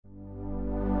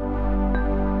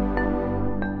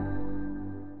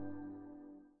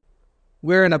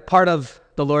We're in a part of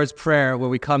the Lord's Prayer where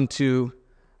we come to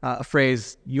a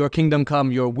phrase, your kingdom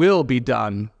come, your will be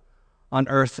done on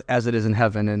earth as it is in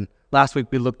heaven. And last week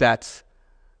we looked at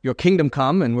your kingdom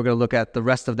come, and we're going to look at the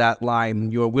rest of that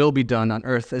line, your will be done on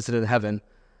earth as it is in heaven.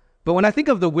 But when I think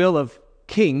of the will of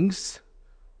kings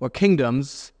or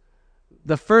kingdoms,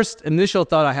 the first initial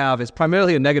thought I have is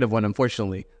primarily a negative one,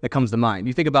 unfortunately, that comes to mind.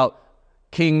 You think about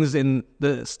kings in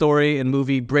the story and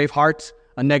movie Braveheart,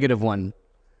 a negative one.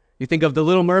 You think of The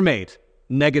Little Mermaid,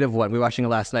 negative one. We were watching it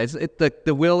last night.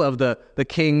 The will of the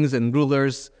kings and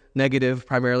rulers, negative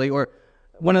primarily. Or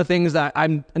one of the things that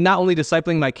I'm not only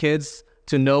discipling my kids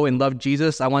to know and love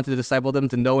Jesus, I want to disciple them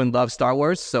to know and love Star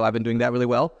Wars, so I've been doing that really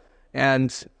well.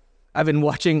 And I've been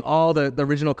watching all the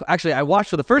original... Actually, I watched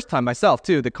for the first time myself,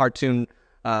 too, the cartoon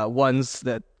ones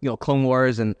that, Clone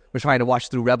Wars, and we're trying to watch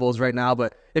through Rebels right now.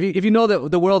 But if you know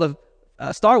the world of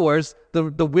Star Wars,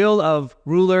 the will of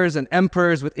rulers and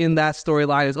emperors within that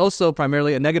storyline is also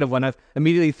primarily a negative one. I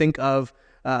immediately think of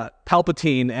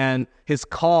Palpatine and his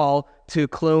call to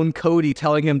clone Cody,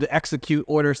 telling him to execute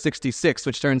Order 66,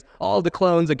 which turns all the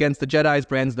clones against the Jedis,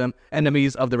 brands them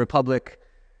enemies of the Republic.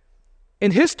 In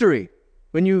history,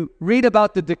 when you read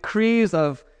about the decrees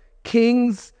of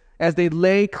kings as they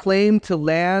lay claim to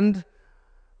land,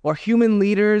 or human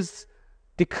leaders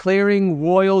declaring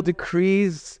royal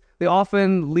decrees, they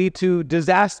often lead to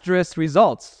disastrous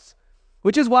results,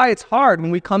 which is why it's hard when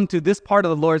we come to this part of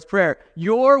the Lord's Prayer.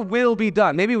 Your will be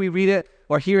done. Maybe we read it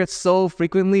or hear it so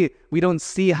frequently, we don't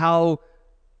see how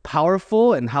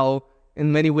powerful and how,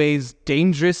 in many ways,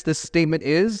 dangerous this statement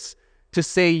is to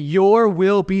say, your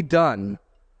will be done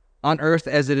on earth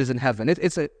as it is in heaven.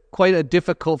 It's quite a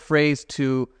difficult phrase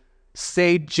to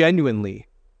say genuinely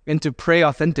and to pray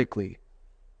authentically.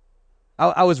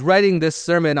 I was writing this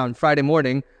sermon on Friday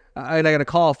morning, and I got a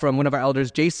call from one of our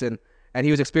elders, Jason, and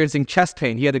he was experiencing chest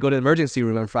pain. He had to go to the emergency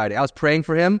room on Friday. I was praying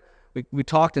for him. We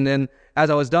talked, and then as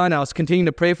I was done, I was continuing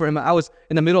to pray for him. I was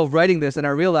in the middle of writing this, and I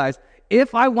realized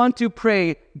if I want to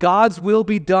pray God's will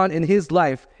be done in his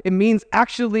life, it means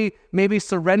actually maybe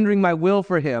surrendering my will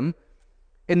for him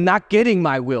and not getting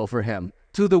my will for him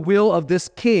to the will of this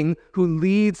king who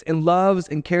leads and loves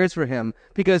and cares for him,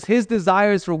 because his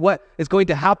desires for what is going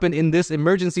to happen in this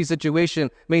emergency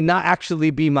situation may not actually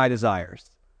be my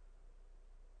desires.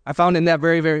 I found in that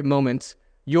very, very moment,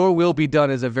 your will be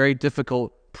done is a very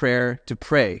difficult prayer to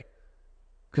pray,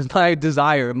 because my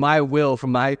desire, my will for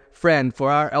my friend,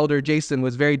 for our elder Jason,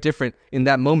 was very different in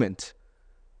that moment.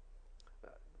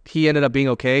 He ended up being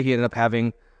okay. He ended up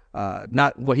having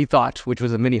not what he thought, which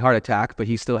was a mini heart attack, but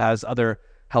he still has other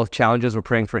health challenges. We're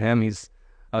praying for him.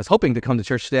 I was hoping to come to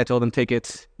church today. I told him, take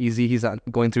it easy. He's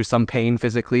going through some pain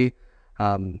physically.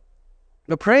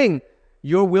 But praying,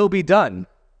 your will be done,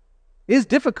 is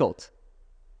difficult.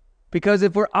 Because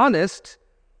if we're honest,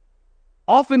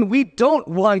 often we don't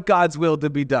want God's will to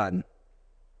be done.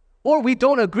 Or we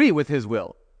don't agree with his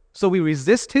will. So we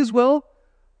resist his will,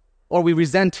 or we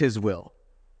resent his will.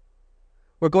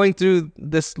 We're going through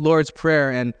this Lord's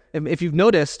Prayer, and if you've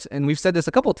noticed, and we've said this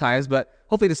a couple times, but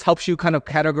hopefully this helps you kind of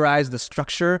categorize the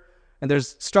structure. And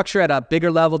there's structure at a bigger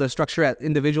level, there's structure at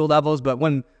individual levels, but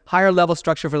one higher level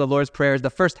structure for the Lord's Prayer is the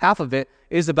first half of it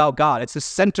is about God. It's to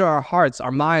center our hearts,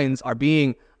 our minds, our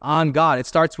being on God. It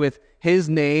starts with his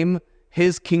name,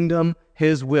 his kingdom,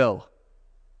 his will.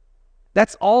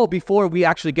 That's all before we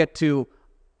actually get to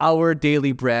our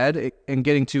daily bread and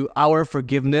getting to our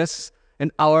forgiveness and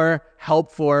our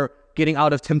help for getting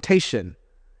out of temptation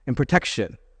and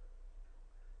protection.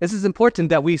 This is important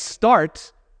that we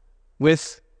start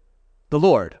with the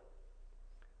Lord,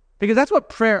 because that's what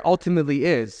prayer ultimately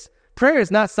is. Prayer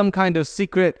is not some kind of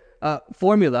secret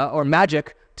formula or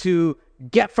magic to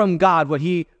get from God what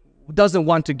he doesn't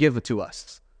want to give to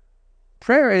us.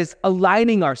 Prayer is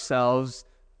aligning ourselves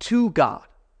to God,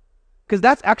 because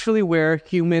that's actually where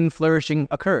human flourishing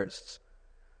occurs.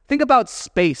 Think about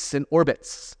space and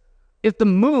orbits. If the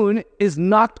moon is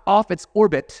knocked off its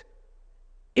orbit,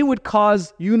 it would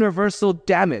cause universal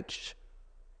damage.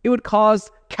 It would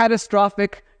cause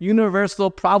catastrophic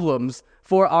universal problems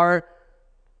for our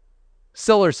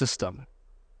solar system.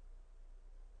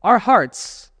 Our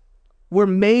hearts were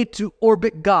made to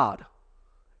orbit God.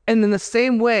 And in the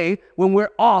same way, when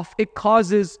we're off, it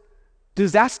causes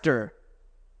disaster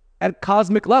at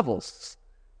cosmic levels.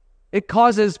 It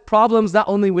causes problems not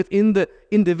only within the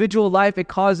individual life, it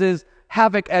causes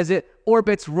havoc as it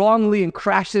orbits wrongly and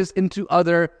crashes into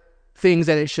other things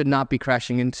that it should not be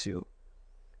crashing into.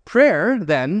 Prayer,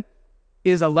 then,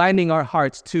 is aligning our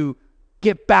hearts to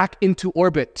get back into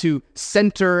orbit, to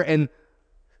center and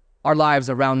our lives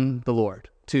around the Lord,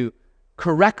 to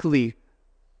correctly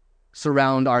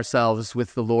surround ourselves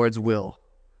with the Lord's will.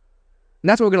 And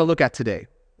that's what we're going to look at today.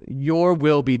 Your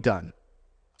will be done.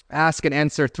 Ask and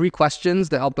answer 3 questions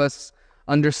to help us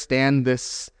understand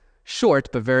this short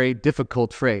but very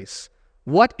difficult phrase.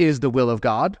 What is the will of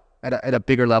God at a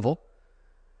bigger level?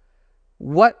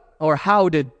 What or how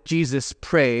did Jesus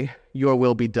pray, your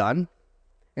will be done?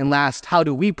 And last, how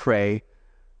do we pray,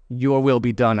 your will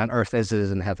be done on earth as it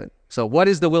is in heaven? So what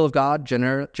is the will of God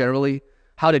generally?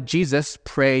 How did Jesus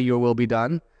pray, your will be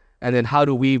done? And then how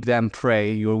do we then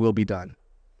pray, your will be done?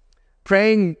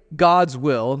 Praying God's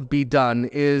will be done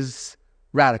is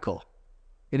radical.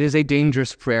 It is a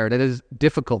dangerous prayer that is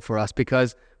difficult for us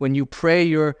because when you pray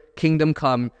your kingdom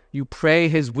come, you pray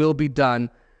his will be done,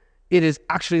 it is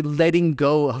actually letting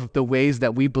go of the ways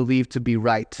that we believe to be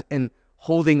right and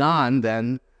holding on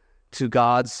then to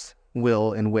God's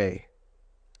will and way.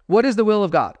 What is the will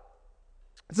of God?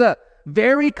 It's a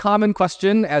very common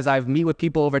question as I've met with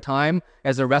people over time,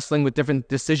 as they're wrestling with different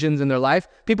decisions in their life.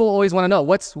 People always want to know,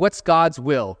 what's God's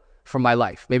will for my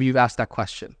life? Maybe you've asked that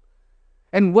question.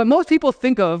 And what most people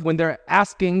think of when they're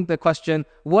asking the question,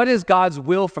 what is God's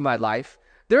will for my life?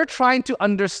 They're trying to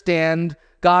understand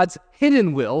God's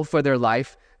hidden will for their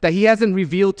life that he hasn't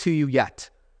revealed to you yet.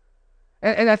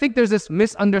 And I think there's this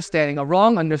misunderstanding, a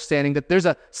wrong understanding that there's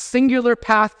a singular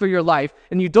path for your life,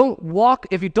 and if you don't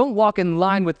walk in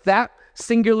line with that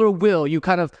singular will, you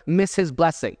kind of miss his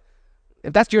blessing.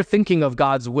 If that's your thinking of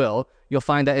God's will, you'll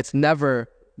find that it's never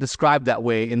described that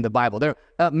way in the Bible. There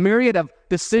are a myriad of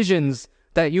decisions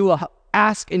that you will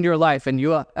ask in your life and you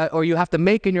have to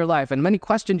make in your life, and many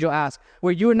questions you'll ask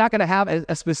where you are not going to have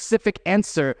a specific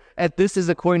answer at this is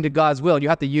according to God's will. You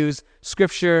have to use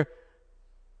scripture,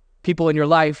 people in your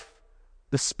life,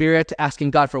 the Spirit, asking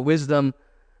God for wisdom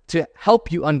to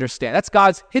help you understand. That's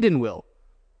God's hidden will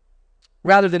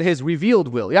rather than his revealed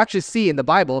will. You actually see in the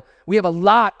Bible, we have a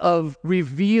lot of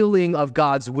revealing of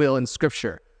God's will in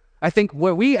Scripture. I think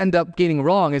where we end up getting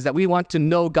wrong is that we want to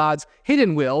know God's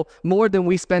hidden will more than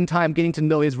we spend time getting to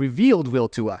know his revealed will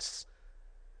to us.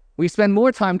 We spend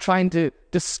more time trying to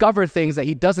discover things that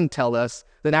he doesn't tell us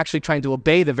than actually trying to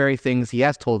obey the very things he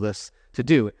has told us to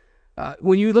do.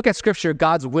 When you look at Scripture,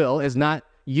 God's will is not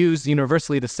used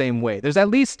universally the same way. There's at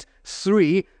least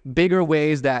 3 bigger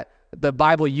ways that the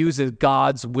Bible uses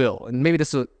God's will. And maybe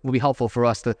this will be helpful for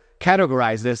us to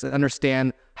categorize this and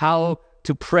understand how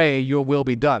to pray your will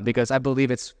be done, because I believe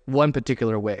it's one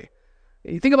particular way.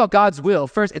 You think about God's will,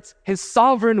 first, it's his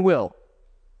sovereign will.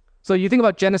 So you think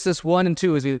about Genesis 1 and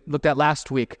 2, as we looked at last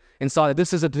week, and saw that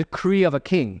this is a decree of a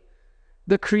king.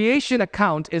 The creation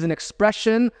account is an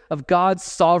expression of God's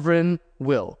sovereign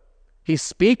will. He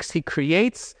speaks, he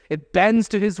creates, it bends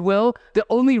to his will. The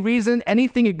only reason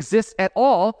anything exists at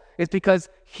all is because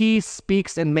he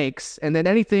speaks and makes. And then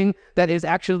anything that is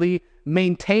actually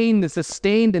maintained and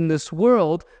sustained in this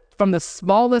world, from the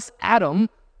smallest atom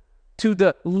to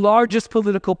the largest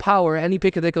political power at any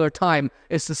particular time,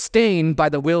 is sustained by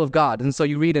the will of God. And so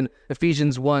you read in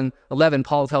Ephesians 1:11,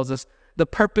 Paul tells us, the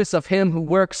purpose of him who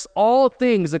works all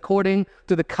things according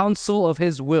to the counsel of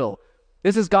his will.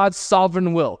 This is God's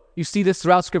sovereign will. You see this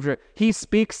throughout Scripture. He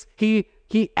speaks, he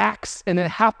acts, and it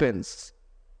happens.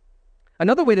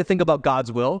 Another way to think about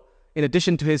God's will, in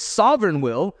addition to his sovereign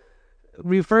will,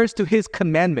 refers to his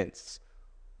commandments,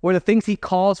 or the things he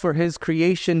calls for his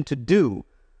creation to do.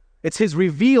 It's his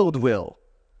revealed will.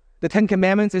 The 10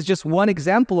 Commandments is just one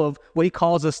example of what he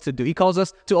calls us to do. He calls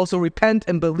us to also repent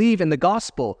and believe in the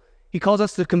gospel. He calls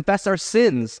us to confess our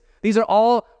sins. These are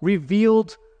all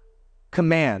revealed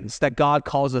commands that God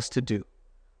calls us to do.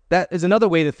 That is another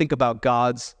way to think about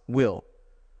God's will.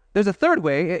 There's a third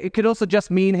way. It could also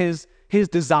just mean his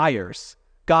desires,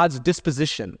 God's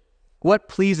disposition. What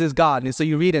pleases God? And so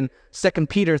you read in 2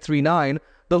 Peter 3:9,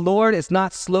 the Lord is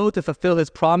not slow to fulfill his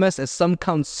promise, as some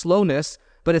count slowness,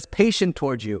 but is patient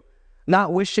toward you,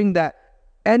 not wishing that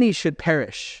any should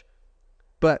perish,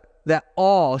 but that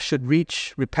all should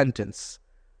reach repentance.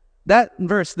 That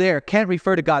verse there can't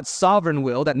refer to God's sovereign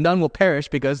will, that none will perish,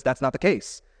 because that's not the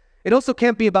case. It also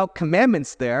can't be about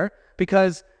commandments there,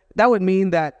 because that would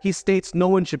mean that he states no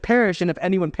one should perish, and if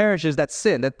anyone perishes, that's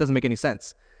sin. That doesn't make any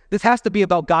sense. This has to be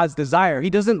about God's desire. He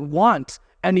doesn't want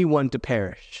anyone to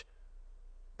perish.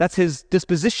 That's his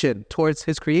disposition towards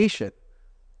his creation.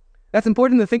 That's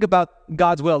important to think about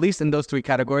God's will, at least in those 3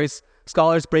 categories.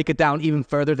 Scholars break it down even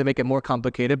further to make it more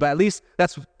complicated, but at least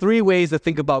that's 3 ways to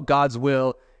think about God's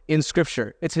will in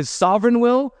Scripture. It's his sovereign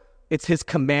will, it's his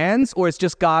commands, or it's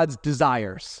just God's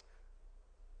desires.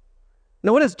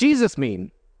 Now, what does Jesus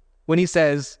mean when he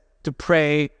says to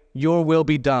pray, your will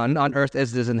be done on earth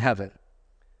as it is in heaven?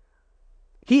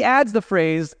 he adds the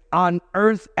phrase, on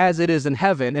earth as it is in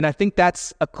heaven, and I think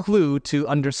that's a clue to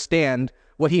understand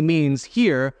what he means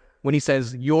here when he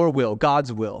says your will,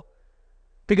 God's will.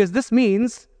 Because this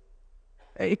means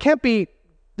it can't be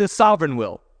the sovereign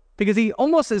will, because he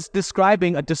almost is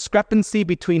describing a discrepancy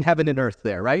between heaven and earth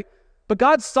there, right? But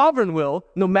God's sovereign will,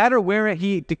 no matter where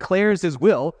he declares his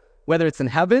will, whether it's in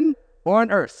heaven or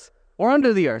on earth or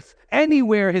under the earth,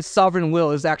 anywhere his sovereign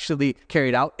will is actually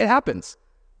carried out, it happens.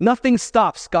 Nothing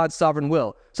stops God's sovereign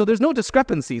will. So there's no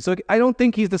discrepancy. So I don't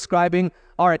think he's describing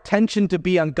our attention to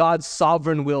be on God's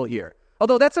sovereign will here.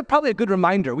 Although that's probably a good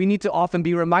reminder. We need to often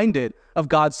be reminded of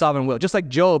God's sovereign will. Just like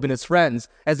Job and his friends,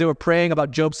 as they were praying about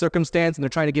Job's circumstance and they're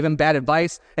trying to give him bad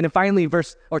advice. And then finally,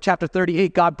 chapter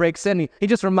 38, God breaks in. He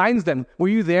just reminds them, were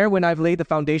you there when I've laid the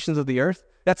foundations of the earth?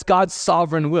 That's God's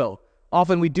sovereign will.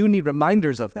 Often we do need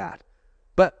reminders of that.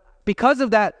 But because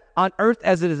of that on earth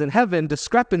as it is in heaven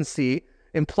discrepancy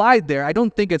implied there, I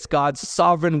don't think it's God's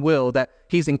sovereign will that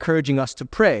he's encouraging us to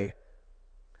pray.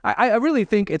 I really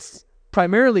think it's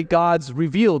primarily God's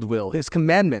revealed will, his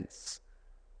commandments,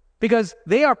 because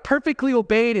they are perfectly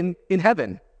obeyed in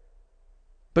heaven.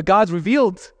 But God's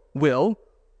revealed will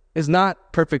is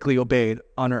not perfectly obeyed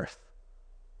on earth.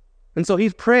 And so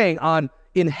he's praying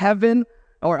in heaven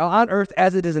or on earth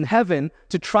as it is in heaven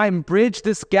to try and bridge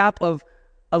this gap of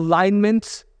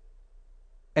alignment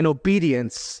and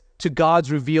obedience to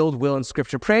God's revealed will in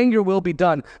Scripture. Praying your will be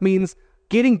done means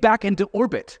getting back into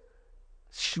orbit,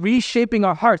 reshaping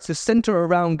our hearts to center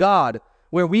around God,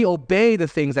 where we obey the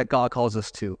things that God calls us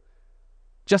to.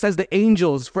 Just as the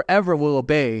angels forever will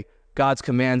obey God's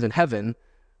commands in heaven,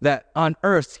 that on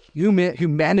earth,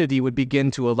 humanity would begin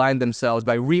to align themselves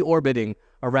by reorbiting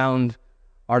around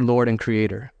our Lord and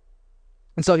Creator.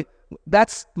 And so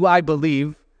that's what I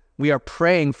believe we are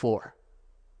praying for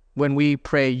when we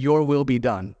pray, your will be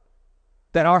done.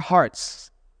 That our hearts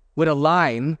would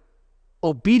align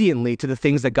obediently to the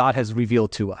things that God has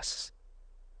revealed to us.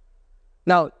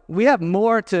 Now, we have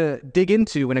more to dig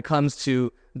into when it comes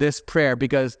to this prayer,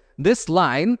 because this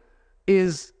line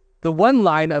is the one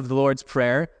line of the Lord's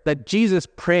Prayer that Jesus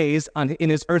prays in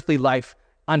his earthly life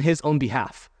on his own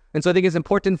behalf. And so I think it's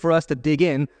important for us to dig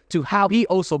in to how he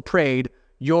also prayed,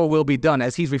 your will be done,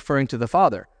 as he's referring to the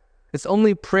Father. It's the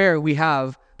only prayer we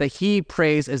have that he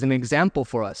prays as an example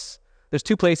for us. There's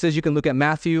two places you can look at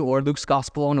Matthew or Luke's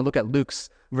gospel. I want to look at Luke's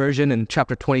version in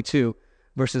chapter 22,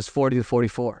 verses 40 to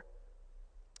 44.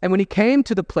 And when he came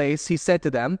to the place, he said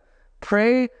to them,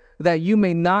 pray that you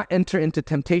may not enter into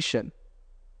temptation.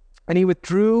 And he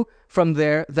withdrew from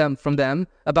them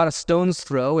about a stone's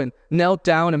throw and knelt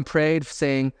down and prayed,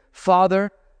 saying,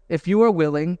 Father, if you are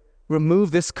willing,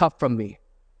 remove this cup from me.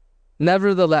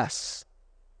 Nevertheless,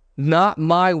 not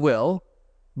my will,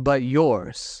 but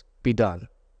yours be done.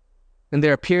 And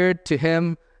there appeared to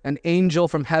him an angel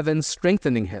from heaven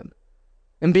strengthening him.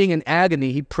 And being in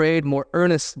agony, he prayed more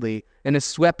earnestly, and his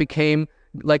sweat became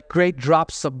like great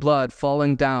drops of blood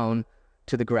falling down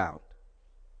to the ground.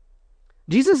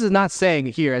 Jesus is not saying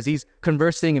here, as he's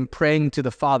conversing and praying to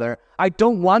the Father, I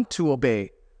don't want to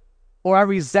obey, or I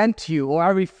resent you, or I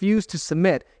refuse to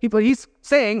submit. But he's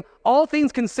saying, all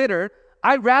things considered,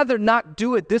 I'd rather not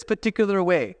do it this particular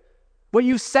way. What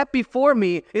you set before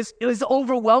me is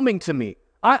overwhelming to me.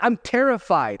 I'm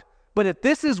terrified. But if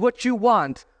this is what you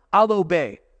want, I'll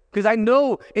obey, because I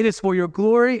know it is for your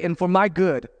glory and for my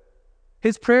good.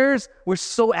 His prayers were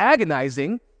so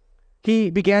agonizing,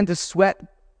 he began to sweat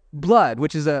blood,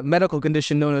 which is a medical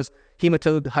condition known as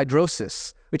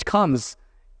hematidrosis, which comes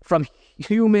from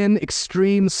human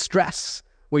extreme stress,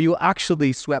 where you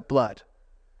actually sweat blood.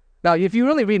 Now, if you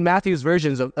really read Matthew's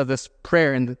versions of this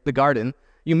prayer in the garden,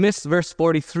 you miss verse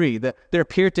 43, that there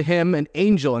appeared to him an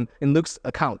angel in Luke's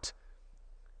account.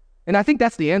 And I think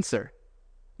that's the answer.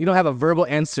 You don't have a verbal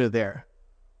answer there.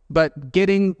 But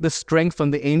getting the strength from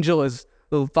the angel is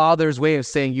the Father's way of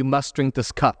saying, you must drink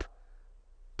this cup,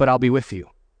 but I'll be with you.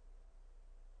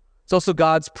 It's also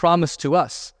God's promise to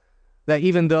us that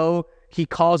even though he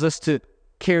calls us to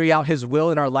carry out his will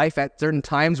in our life at certain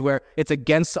times where it's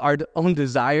against our own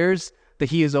desires, that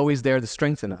he is always there to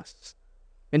strengthen us.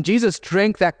 And Jesus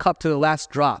drank that cup to the last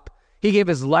drop. He gave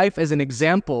his life as an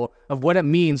example of what it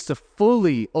means to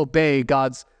fully obey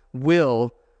God's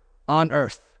will on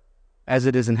earth as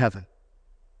it is in heaven.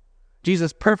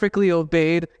 Jesus perfectly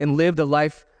obeyed and lived a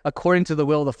life according to the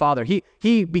will of the Father.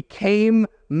 He became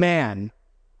man.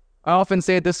 I often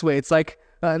say it this way. It's like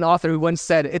an author who once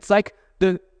said, it's like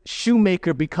the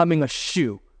shoemaker becoming a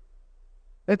shoe.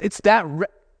 It's that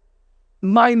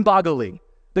mind-boggling.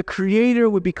 The Creator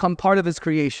would become part of his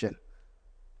creation.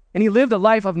 And he lived a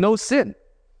life of no sin.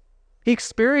 He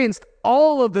experienced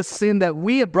all of the sin that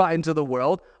we had brought into the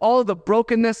world, all of the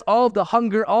brokenness, all of the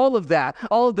hunger, all of that,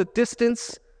 all of the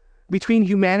distance between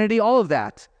humanity, all of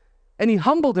that. And he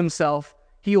humbled himself.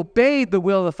 He obeyed the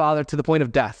will of the Father to the point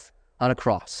of death on a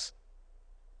cross.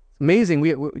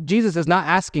 Amazing. Jesus is not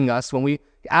asking us when he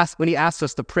asks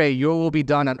us to pray, your will be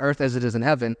done on earth as it is in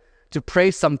heaven, to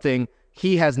pray something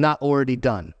he has not already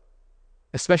done,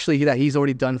 especially that he's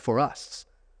already done for us.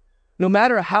 No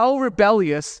matter how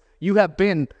rebellious you have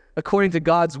been according to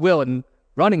God's will and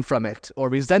running from it or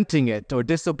resenting it or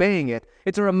disobeying it,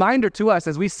 it's a reminder to us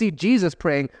as we see Jesus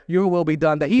praying, your will be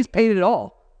done, that he's paid it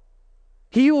all.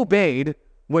 He obeyed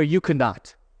where you could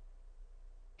not.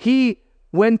 He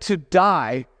went to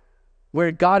die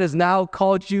where God has now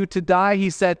called you to die. He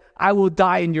said, I will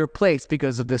die in your place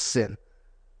because of this sin.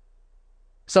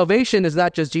 Salvation is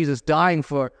not just Jesus dying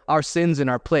for our sins in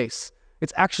our place.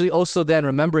 It's actually also then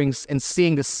remembering and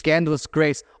seeing the scandalous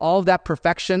grace, all of that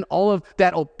perfection, all of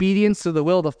that obedience to the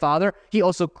will of the Father. He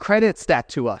also credits that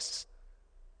to us.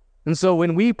 And so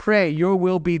when we pray, your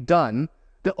will be done,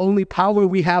 the only power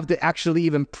we have to actually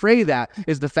even pray that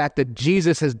is the fact that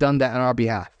Jesus has done that on our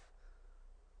behalf.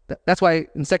 That's why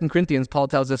in 2 Corinthians, Paul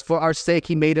tells us, for our sake,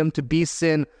 he made him to be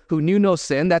sin who knew no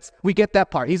sin. We get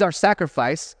that part. He's our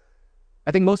sacrifice.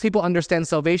 I think most people understand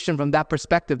salvation from that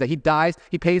perspective, that he dies,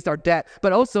 he pays our debt,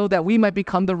 but also that we might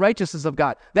become the righteousness of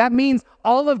God. That means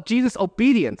all of Jesus'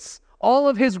 obedience, all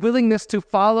of his willingness to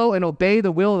follow and obey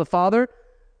the will of the Father,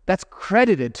 that's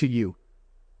credited to you.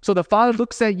 So the Father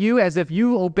looks at you as if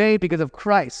you obey because of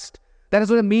Christ. That is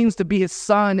what it means to be his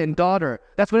son and daughter.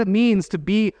 That's what it means to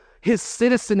be his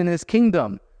citizen in his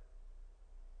kingdom.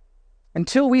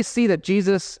 Until we see that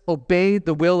Jesus obeyed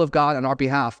the will of God on our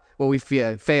behalf where we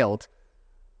failed,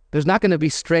 there's not going to be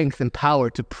strength and power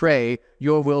to pray,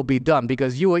 your will be done,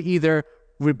 because you will either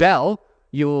rebel,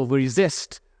 you will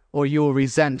resist, or you will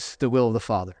resent the will of the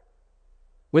Father.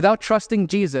 Without trusting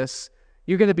Jesus,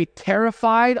 you're going to be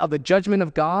terrified of the judgment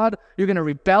of God, you're going to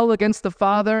rebel against the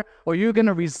Father, or you're going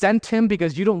to resent him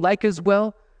because you don't like his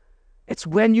will. It's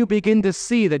when you begin to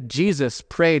see that Jesus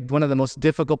prayed one of the most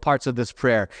difficult parts of this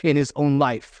prayer in his own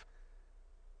life,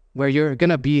 where you're going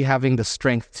to be having the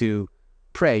strength to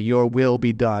pray, your will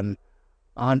be done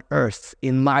on earth,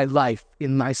 in my life,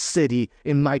 in my city,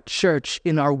 in my church,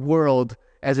 in our world,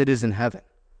 as it is in heaven.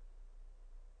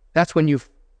 That's when you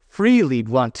freely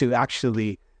want to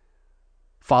actually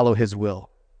follow his will.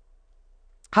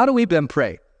 How do we then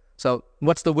pray? So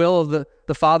what's the will of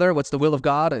the Father? What's the will of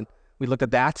God? And we looked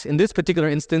at that. In this particular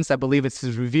instance, I believe it's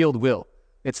his revealed will.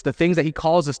 It's the things that he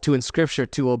calls us to in Scripture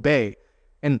to obey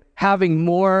and having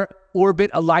more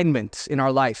orbit alignment in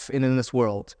our life and in this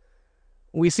world.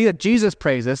 We see that Jesus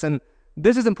prays this, and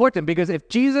this is important because if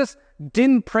Jesus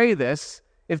didn't pray this,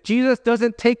 if Jesus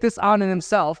doesn't take this on in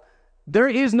himself, there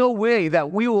is no way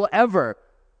that we will ever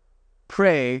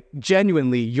pray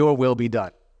genuinely, your will be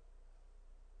done.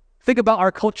 Think about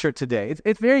our culture today.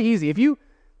 It's very easy.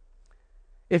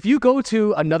 If you go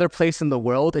to another place in the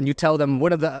world and you tell them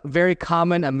one of the very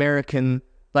common American,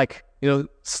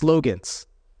 slogans,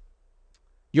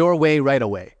 your way, right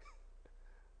away.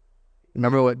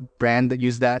 Remember what brand that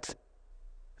used that?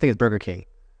 I think it's Burger King,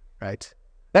 right?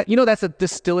 That's a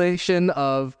distillation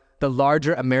of the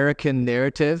larger American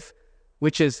narrative,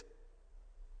 which is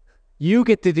you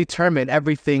get to determine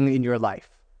everything in your life.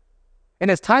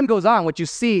 And as time goes on, what you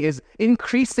see is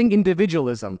increasing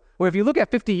individualism, where if you look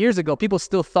at 50 years ago, people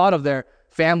still thought of their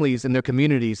families and their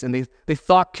communities, and they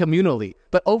thought communally.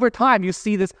 But over time, you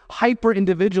see this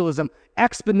hyper-individualism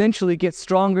exponentially get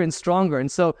stronger and stronger.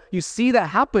 And so you see that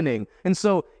happening. And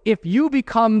so if you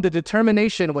become the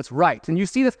determination of what's right, and you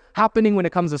see this happening when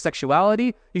it comes to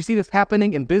sexuality, you see this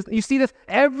happening in business, you see this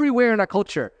everywhere in our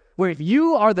culture, where if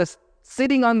you are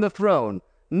sitting on the throne,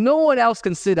 no one else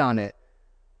can sit on it.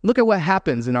 Look at what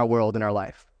happens in our world, in our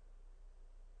life.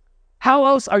 How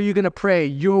else are you going to pray,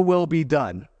 your will be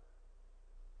done?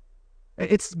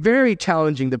 It's very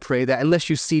challenging to pray that unless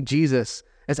you see Jesus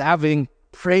as having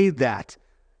prayed that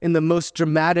in the most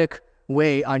dramatic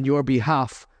way on your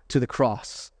behalf to the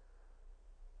cross.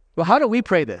 Well, how do we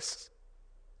pray this?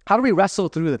 How do we wrestle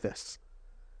through this?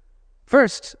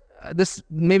 First, this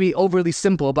may be overly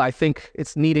simple, but I think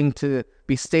it's needing to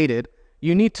be stated.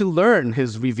 You need to learn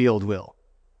his revealed will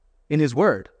in his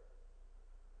word.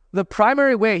 The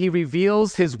primary way he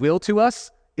reveals his will to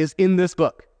us is in this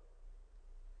book.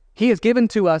 He has given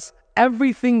to us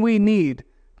everything we need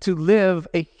to live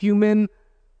a human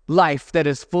life that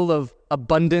is full of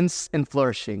abundance and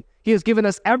flourishing. He has given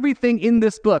us everything in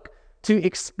this book to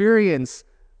experience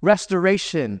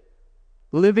restoration,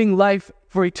 living life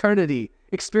for eternity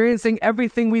experiencing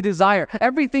everything we desire.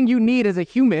 Everything you need as a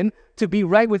human to be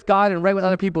right with God and right with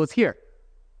other people is here.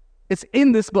 It's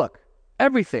in this book.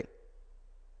 Everything.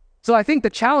 So I think the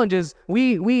challenge is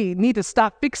we need to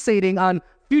stop fixating on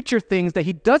future things that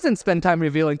he doesn't spend time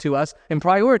revealing to us and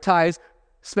prioritize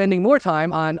spending more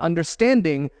time on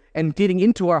understanding and getting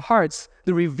into our hearts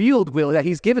the revealed will that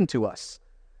he's given to us.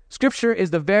 Scripture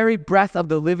is the very breath of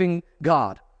the living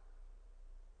God.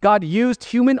 God used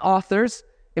human authors,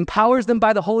 empowers them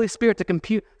by the Holy Spirit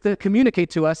to communicate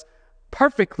to us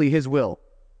perfectly his will.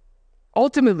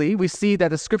 Ultimately, we see that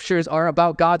the Scriptures are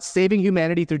about God saving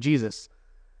humanity through Jesus.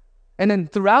 And then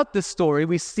throughout this story,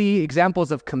 we see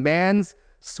examples of commands,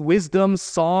 wisdom,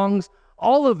 songs,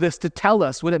 all of this to tell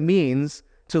us what it means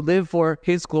to live for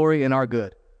his glory and our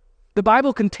good. The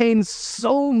Bible contains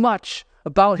so much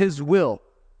about his will.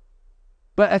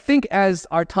 But I think as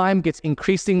our time gets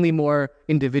increasingly more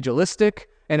individualistic,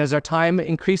 and as our time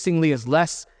increasingly is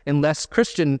less and less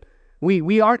Christian,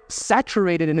 we aren't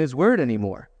saturated in his word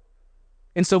anymore.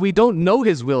 And so we don't know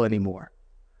his will anymore.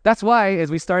 That's why,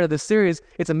 as we started this series,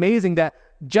 it's amazing that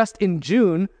just in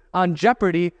June on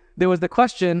Jeopardy, there was the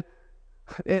question,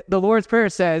 the Lord's Prayer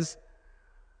says,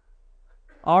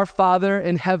 "Our Father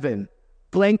in heaven,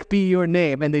 blank be your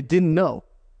name," and they didn't know.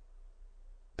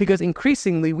 Because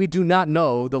increasingly we do not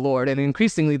know the Lord, and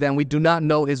increasingly then we do not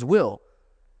know his will.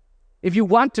 If you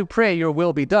want to pray your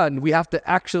will be done, we have to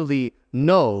actually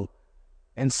know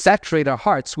and saturate our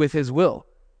hearts with his will.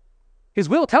 His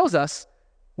will tells us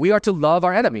we are to love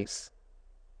our enemies.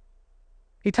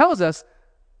 He tells us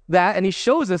that, and he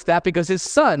shows us that because his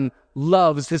son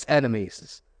loves his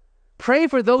enemies. Pray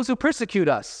for those who persecute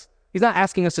us. He's not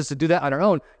asking us just to do that on our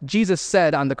own. Jesus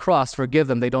said on the cross, "Forgive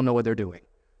them, they don't know what they're doing."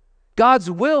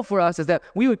 God's will for us is that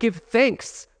we would give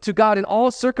thanks to God in all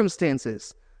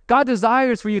circumstances. God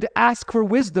desires for you to ask for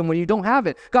wisdom when you don't have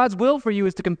it. God's will for you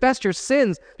is to confess your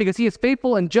sins because he is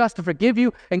faithful and just to forgive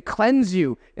you and cleanse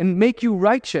you and make you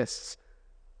righteous.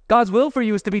 God's will for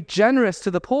you is to be generous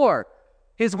to the poor.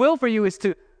 His will for you is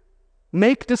to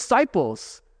make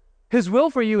disciples. His will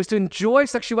for you is to enjoy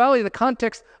sexuality in the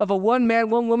context of a one-man,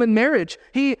 one-woman marriage.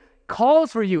 He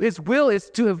calls for you. His will is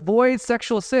to avoid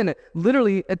sexual sin. It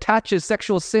literally attaches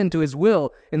sexual sin to his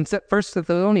will in 1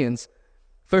 Thessalonians.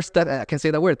 I can't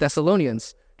say that word,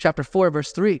 Thessalonians chapter 4,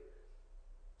 verse 3.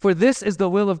 "For this is the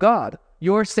will of God,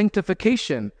 your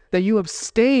sanctification, that you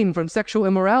abstain from sexual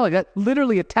immorality." That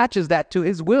literally attaches that to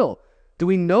his will. Do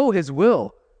we know his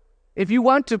will? If you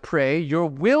want to pray, "Your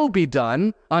will be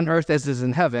done on earth as it is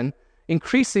in heaven,"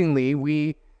 increasingly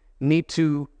we need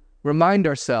to remind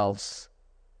ourselves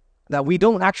that we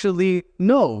don't actually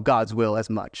know God's will as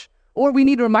much. Or we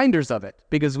need reminders of it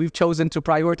because we've chosen to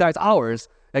prioritize ours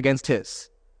against his.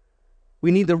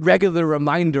 We need the regular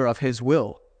reminder of his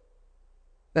will.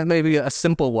 That may be a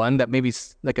simple one, that may be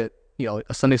like a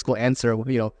Sunday school answer,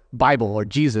 Bible or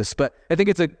Jesus. But I think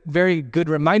it's a very good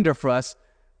reminder for us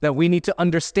that we need to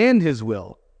understand his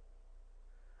will.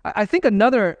 I think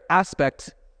another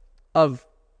aspect of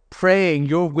praying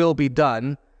 "your will be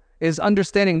done" is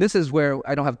understanding, this is where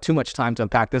I don't have too much time to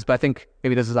unpack this, but I think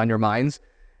maybe this is on your minds.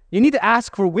 You need to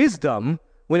ask for wisdom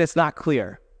when it's not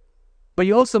clear. But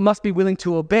you also must be willing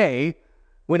to obey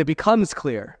when it becomes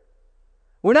clear.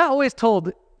 We're not always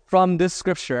told from this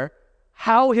scripture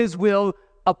how his will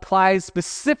applies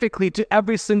specifically to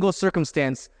every single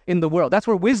circumstance in the world. That's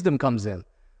where wisdom comes in.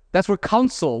 That's where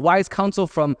counsel, wise counsel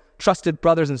from trusted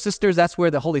brothers and sisters, that's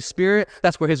where the Holy Spirit,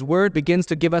 that's where his word begins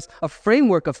to give us a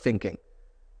framework of thinking.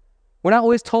 We're not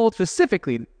always told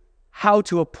specifically how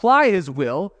to apply his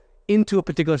will into a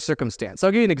particular circumstance. So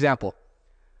I'll give you an example.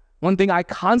 One thing I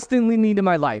constantly need in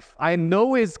my life, I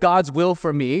know is God's will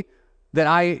for me, that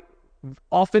I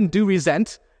often do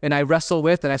resent and I wrestle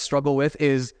with and I struggle with,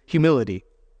 is humility.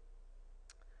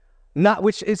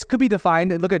 Could be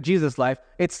defined, and look at Jesus' life,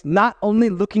 it's not only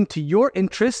looking to your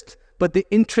interest, but the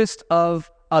interest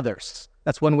of others.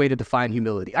 That's one way to define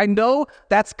humility. I know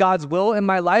that's God's will in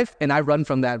my life, and I run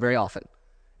from that very often.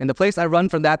 And the place I run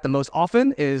from that the most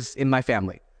often is in my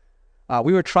family.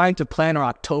 We were trying to plan our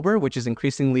October, which is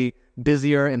increasingly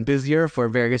busier and busier for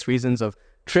various reasons of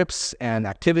trips and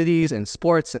activities and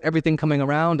sports and everything coming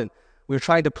around. And we were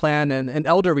trying to plan an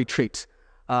elder retreat.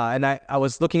 And I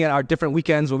was looking at our different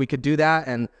weekends where we could do that.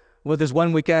 And there's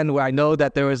one weekend where I know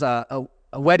that there was a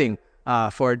wedding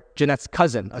for Jeanette's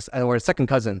cousin, or a second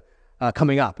cousin,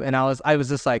 coming up. And I was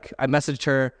just like, I messaged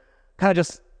her kind of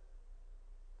just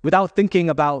without thinking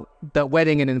about the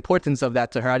wedding and the importance of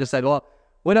that to her. I just said, well,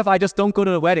 what if I just don't go to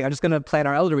the wedding? I'm just going to plan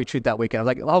our elder retreat that weekend. I was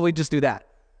like, oh, we just do that.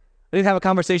 I didn't have a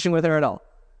conversation with her at all.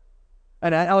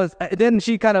 And then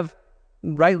she kind of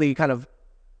rightly kind of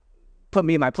put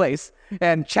me in my place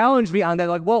and challenged me on that.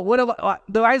 Like, well,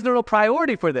 why is there no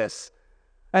priority for this?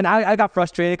 And I got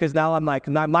frustrated because now I'm like,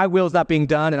 my will's not being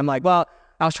done. And I'm like, well,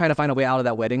 I was trying to find a way out of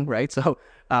that wedding, right? So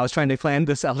I was trying to plan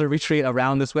this elder retreat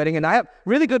around this wedding. And I have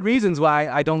really good reasons why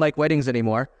I don't like weddings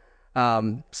anymore.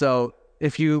 So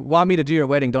if you want me to do your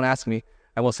wedding, don't ask me.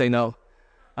 I will say no.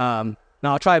 No,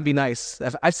 I'll try and be nice.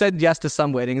 I've said yes to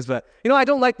some weddings, but, I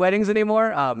don't like weddings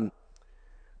anymore.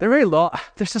 They're very long.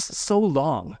 They're just so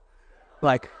long.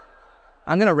 Like,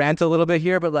 I'm going to rant a little bit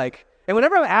here, but and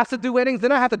whenever I'm asked to do weddings,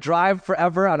 then I have to drive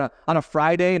forever on a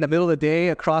Friday in the middle of the day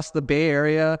across the Bay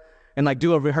Area and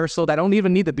do a rehearsal that I don't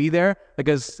even need to be there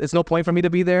because it's no point for me to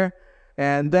be there.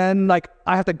 And then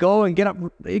I have to go and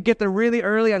get there really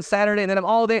early on Saturday, and then I'm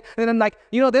all day. And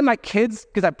then then my kids,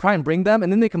 because I try and bring them,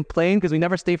 and then they complain because we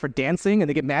never stay for dancing, and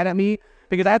they get mad at me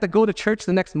because I have to go to church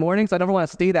the next morning, so I never want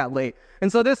to stay that late.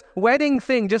 And so this wedding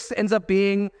thing just ends up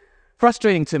being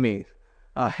frustrating to me.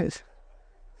 I'm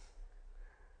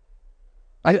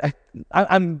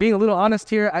being a little honest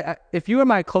here. If you are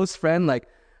my close friend,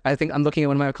 I think I'm looking at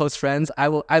one of my close friends, I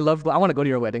want to go to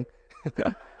your wedding.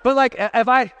 But if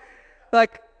I,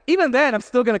 even then, I'm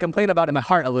still going to complain about it in my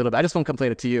heart a little bit. I just won't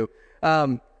complain it to you.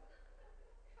 I'm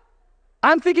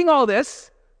thinking all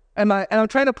this, and I'm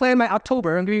trying to plan my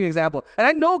October. I'm giving you an example. And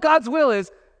I know God's will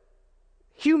is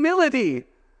humility.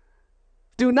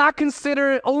 Do not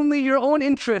consider only your own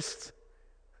interests.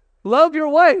 Love your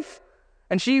wife.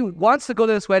 And she wants to go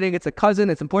to this wedding. It's a cousin.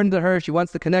 It's important to her. She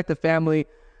wants to connect the family.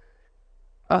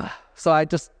 So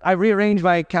I rearrange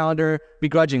my calendar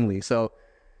begrudgingly. So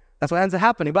that's what ends up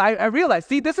happening. But I realized,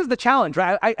 see, this is the challenge,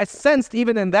 right? I sensed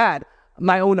even in that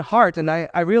my own heart, and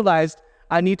I realized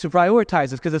I need to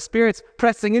prioritize this because the Spirit's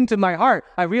pressing into my heart.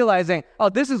 I'm realizing,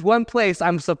 this is one place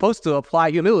I'm supposed to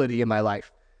apply humility in my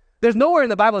life. There's nowhere in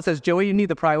the Bible that says, Joey, you need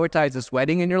to prioritize this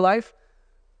wedding in your life.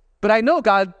 But I know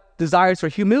God desires for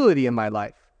humility in my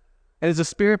life. And as the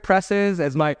Spirit presses,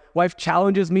 as my wife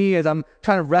challenges me, as I'm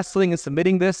trying to wrestling and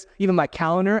submitting this, even my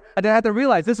calendar, I then have to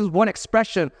realize this is one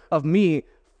expression of me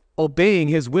obeying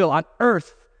His will on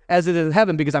earth as it is in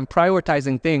heaven because I'm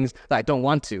prioritizing things that I don't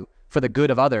want to for the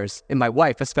good of others, and my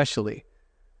wife especially.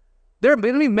 There are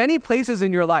many places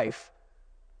in your life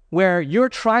where you're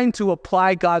trying to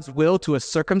apply God's will to a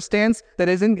circumstance that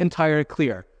isn't entirely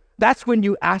clear. That's when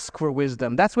you ask for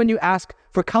wisdom. That's when you ask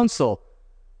for counsel.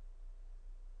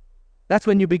 That's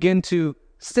when you begin to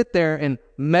sit there and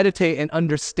meditate and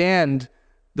understand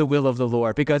the will of the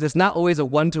Lord, because it's not always a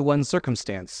one-to-one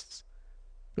circumstance.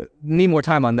 Need more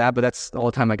time on that, but that's all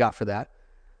the time I got for that.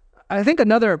 I think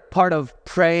another part of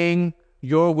praying,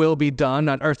 your will be done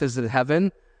on earth as in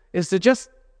heaven, is to just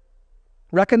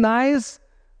recognize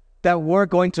that we're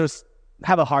going to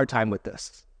have a hard time with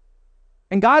this.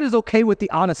 And God is okay with the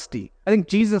honesty. I think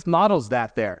Jesus models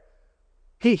that there.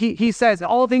 He says,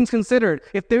 all things considered,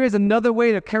 if there is another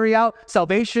way to carry out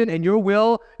salvation and your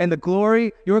will and the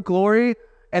glory, your glory,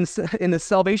 and in the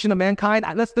salvation of mankind,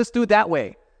 let's do it that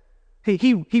way.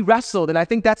 He wrestled, and I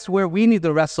think that's where we need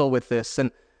to wrestle with this.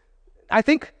 And I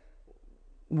think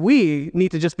we need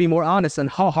to just be more honest on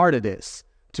how hard it is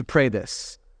to pray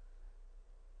this.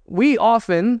 We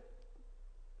often,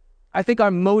 I think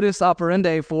our modus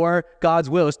operandi for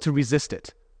God's will is to resist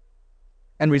it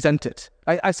and resent it.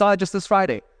 I saw it just this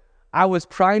Friday. I was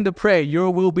trying to pray,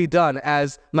 your will be done,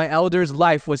 as my elder's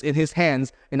life was in his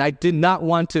hands, and I did not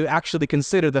want to actually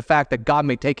consider the fact that God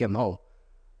may take him home.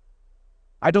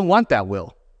 I don't want that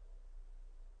will.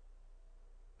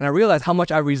 And I realized how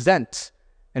much I resent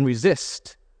and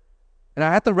resist. And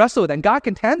I have to wrestle with that. And God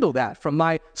can handle that from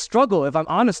my struggle if I'm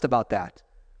honest about that.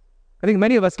 I think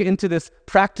many of us get into this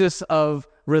practice of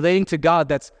relating to God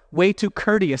that's way too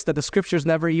courteous that the scriptures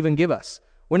never even give us.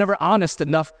 We're never honest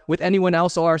enough with anyone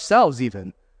else or ourselves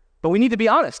even. But we need to be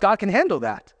honest. God can handle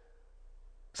that.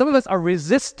 Some of us are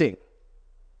resisting.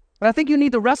 And I think you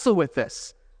need to wrestle with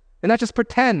this and not just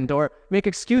pretend or make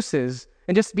excuses,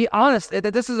 and just be honest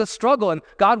that this is a struggle, and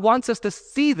God wants us to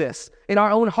see this in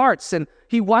our own hearts, and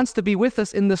He wants to be with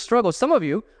us in this struggle. Some of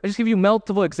you, I just give you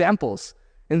multiple examples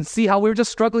and see how we're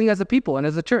just struggling as a people and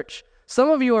as a church. Some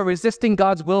of you are resisting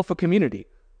God's will for community.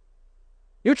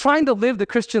 You're trying to live the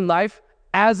Christian life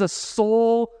as a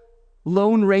sole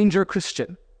Lone Ranger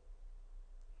Christian.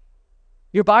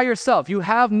 You're by yourself. You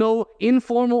have no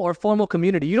informal or formal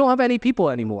community. You don't have any people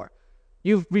anymore.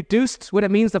 You've reduced what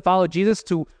it means to follow Jesus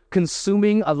to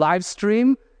consuming a live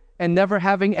stream and never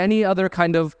having any other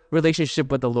kind of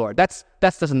relationship with the Lord. That's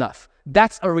just enough.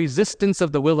 That's a resistance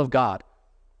of the will of God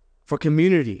for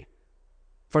community,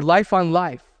 for life on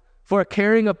life, for a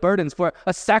carrying of burdens, for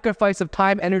a sacrifice of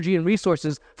time, energy, and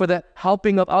resources, for the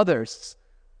helping of others.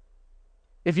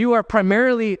 if you are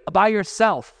primarily by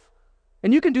yourself,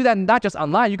 and you can do that not just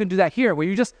online, you can do that here, where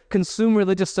you just consume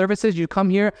religious services, you come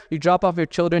here, you drop off your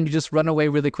children, you just run away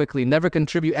really quickly, never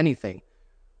contribute anything.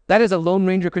 That is a Lone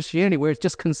Ranger Christianity where it's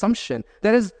just consumption.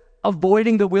 That is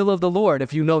avoiding the will of the Lord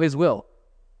if you know his will.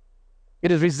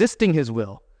 It is resisting his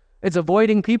will. It's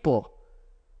avoiding people,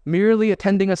 merely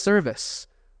attending a service,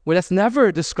 where that's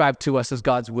never described to us as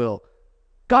God's will.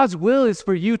 God's will is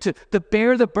for you to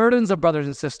bear the burdens of brothers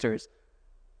and sisters.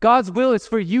 God's will is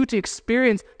for you to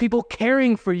experience people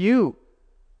caring for you.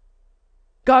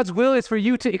 God's will is for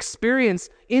you to experience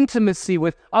intimacy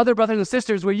with other brothers and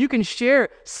sisters where you can share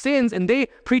sins and they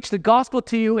preach the gospel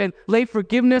to you and lay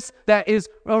forgiveness that is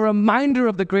a reminder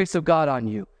of the grace of God on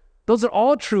you. Those are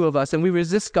all true of us, and we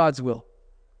resist God's will.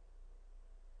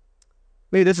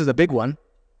 Maybe this is a big one.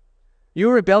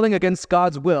 You're rebelling against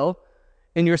God's will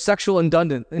in your sexual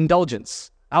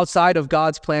indulgence outside of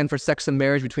God's plan for sex and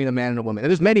marriage between a man and a woman.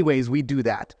 And there's many ways we do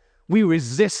that. We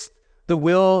resist the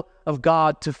will of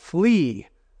God to flee.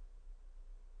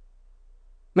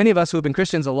 Many of us who have been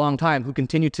Christians a long time, who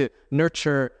continue to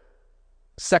nurture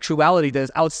sexuality that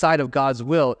is outside of God's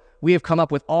will, we have come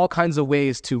up with all kinds of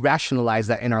ways to rationalize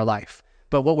that in our life.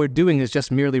 But what we're doing is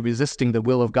just merely resisting the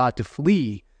will of God to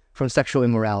flee from sexual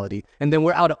immorality. And then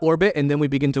we're out of orbit, and then we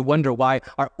begin to wonder why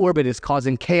our orbit is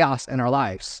causing chaos in our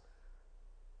lives.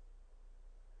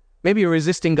 Maybe you're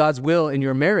resisting God's will in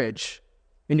your marriage,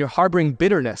 and you're harboring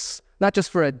bitterness, not just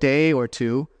for a day or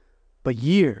two, but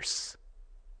years.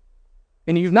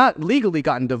 And you've not legally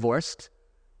gotten divorced,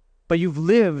 but you've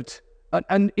lived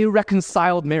an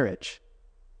irreconciled marriage.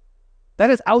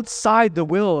 That is outside the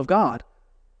will of God.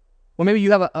 Or maybe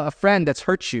you have a friend that's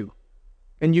hurt you,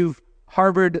 and you've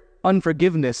harbored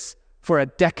unforgiveness for a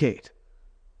decade.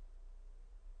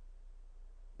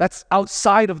 That's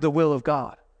outside of the will of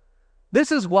God.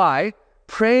 This is why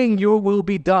praying your will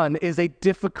be done is a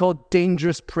difficult,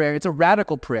 dangerous prayer. It's a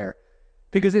radical prayer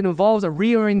because it involves a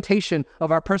reorientation of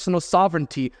our personal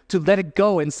sovereignty to let it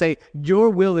go and say, your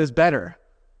will is better.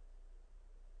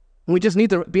 And we just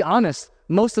need to be honest.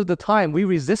 Most of the time, we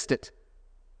resist it.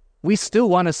 We still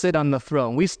want to sit on the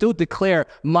throne. We still declare,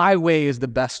 my way is the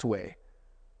best way.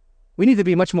 We need to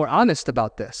be much more honest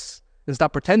about this and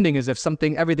stop pretending as if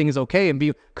everything is okay and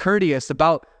be courteous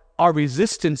about our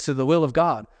resistance to the will of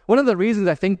God. One of the reasons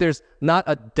I think there's not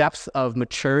a depth of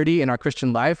maturity in our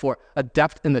Christian life or a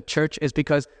depth in the church is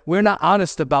because we're not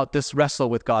honest about this wrestle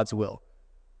with God's will.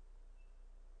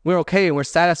 We're okay and we're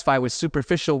satisfied with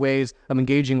superficial ways of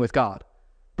engaging with God,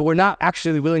 but we're not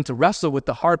actually willing to wrestle with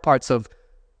the hard parts of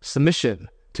submission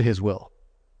to his will.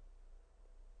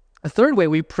 A third way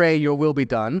we pray your will be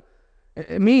done,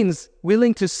 it means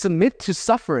willing to submit to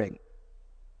suffering.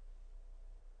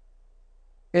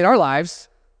 In our lives,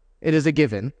 it is a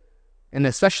given, and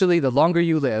especially the longer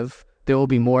you live, there will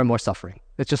be more and more suffering.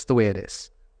 It's just the way it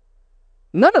is.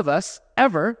 None of us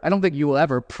ever, I don't think you will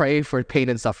ever pray for pain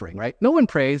and suffering, right? No one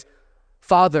prays,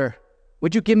 Father,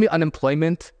 would you give me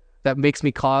unemployment that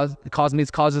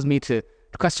causes me to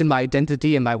question my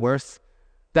identity and my worth,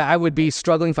 that I would be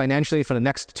struggling financially for the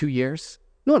next 2 years?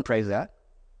 No one prays that.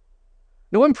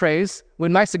 No one prays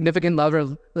when my significant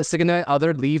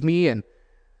other leave me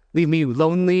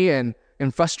lonely and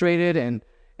frustrated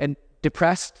and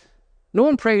depressed. No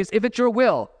one prays, if it's your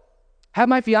will, have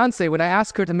my fiance, when I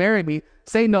ask her to marry me,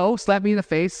 say no, slap me in the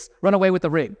face, run away with the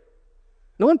ring.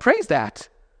 No one prays that.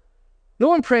 No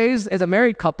one prays as a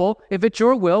married couple, if it's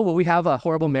your will we have a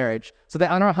horrible marriage, so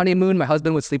that on our honeymoon, my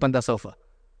husband would sleep on the sofa.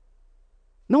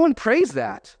 No one prays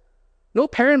that. No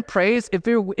parent prays, if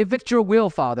it's your will,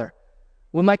 Father,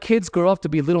 will my kids grow up to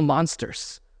be little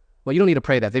monsters? Well, you don't need to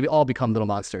pray that. They all become little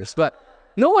monsters. But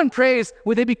no one prays,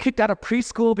 would they be kicked out of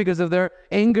preschool because of their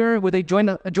anger? Would they join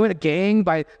a gang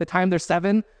by the time they're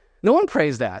 7? No one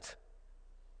prays that.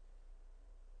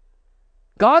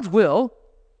 God's will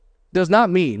does not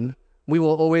mean we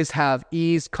will always have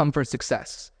ease, comfort,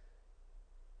 success.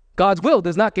 God's will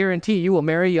does not guarantee you will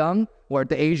marry young or at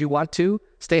the age you want to,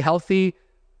 stay healthy,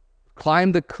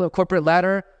 climb the corporate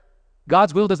ladder.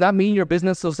 God's will does not mean your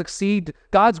business will succeed.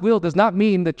 God's will does not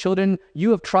mean the children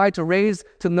you have tried to raise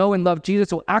to know and love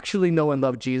Jesus will actually know and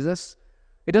love Jesus.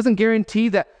 It doesn't guarantee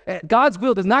that. God's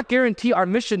will does not guarantee our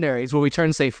missionaries will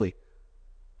return safely.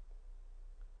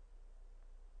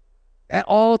 At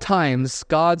all times,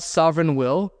 God's sovereign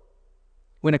will,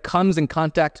 when it comes in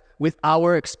contact with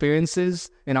our experiences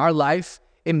in our life,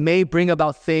 it may bring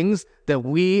about things that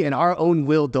we in our own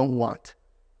will don't want.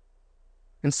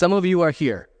 And some of you are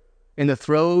here in the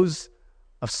throes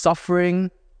of suffering,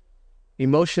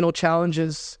 emotional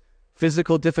challenges,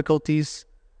 physical difficulties,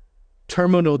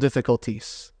 terminal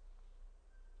difficulties.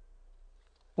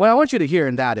 What I want you to hear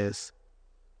in that is,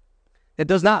 it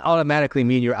does not automatically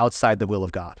mean you're outside the will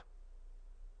of God.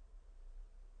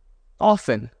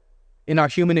 Often, in our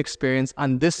human experience,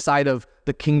 on this side of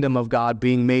the kingdom of God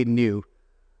being made new,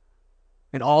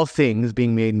 and all things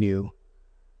being made new,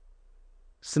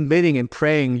 submitting and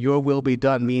praying your will be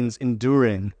done means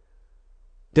enduring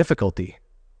difficulty,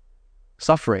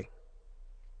 suffering.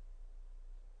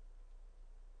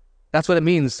 That's what it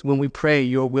means when we pray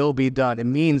your will be done. It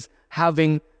means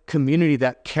having community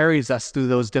that carries us through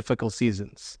those difficult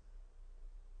seasons.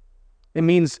 It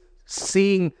means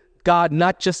seeing God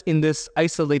not just in this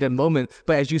isolated moment,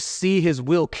 but as you see his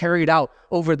will carried out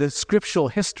over the scriptural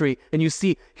history, and you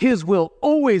see his will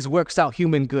always works out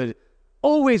human good,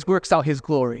 always works out his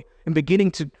glory, and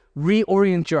beginning to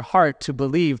reorient your heart to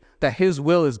believe that his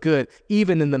will is good,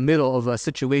 even in the middle of a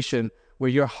situation where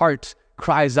your heart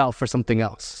cries out for something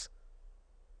else.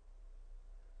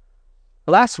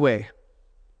 The last way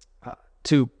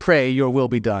to pray your will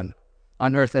be done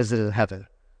on earth as it is in heaven,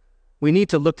 we need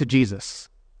to look to Jesus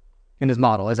in his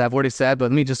model, as I've already said, but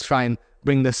let me just try and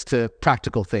bring this to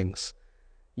practical things.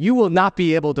 You will not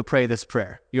be able to pray this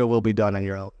prayer, your will be done, on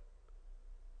your own.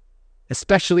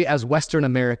 Especially as Western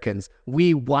Americans,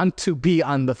 we want to be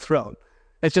on the throne.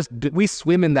 It's just, we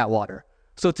swim in that water.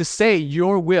 So to say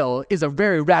your will is a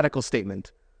very radical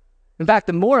statement. In fact,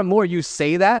 the more and more you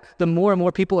say that, the more and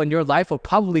more people in your life will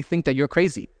probably think that you're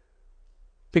crazy.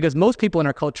 Because most people in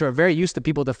our culture are very used to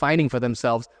people defining for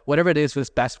themselves whatever it is that's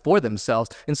best for themselves.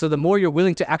 And so the more you're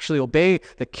willing to actually obey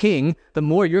the king, the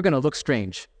more you're going to look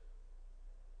strange.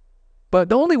 But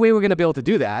the only way we're going to be able to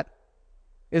do that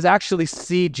is actually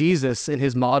see Jesus in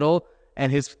his model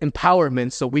and his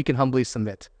empowerment so we can humbly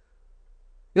submit.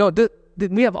 You know,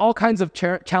 we have all kinds of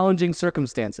challenging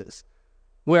circumstances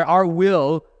where our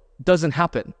will doesn't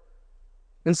happen.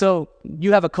 And so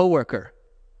you have a coworker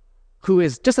who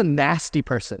is just a nasty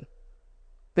person.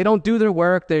 They don't do their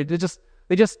work. They just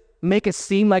make it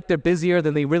seem like they're busier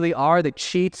than they really are. They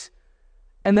cheat.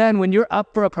 And then when you're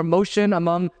up for a promotion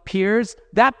among peers,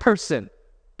 that person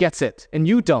gets it and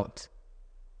you don't.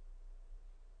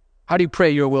 How do you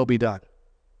pray your will be done?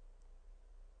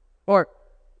 Or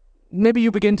maybe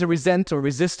you begin to resent or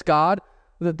resist God.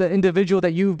 The individual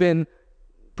that you've been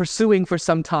pursuing for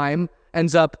some time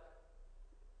ends up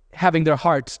having their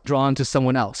hearts drawn to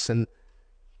someone else, and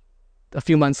a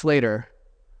few months later,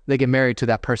 they get married to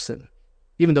that person,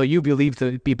 even though you believe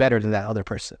to be better than that other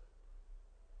person.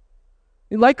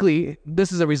 And likely,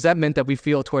 this is a resentment that we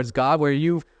feel towards God, where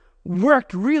you've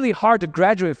worked really hard to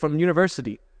graduate from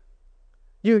university.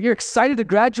 You're excited to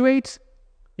graduate.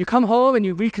 You come home and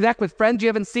you reconnect with friends you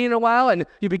haven't seen in a while, and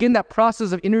you begin that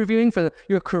process of interviewing for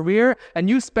your career, and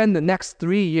you spend the next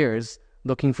 3 years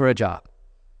looking for a job,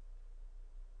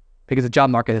 because the job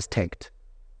market has tanked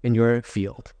in your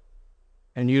field.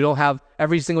 And you don't have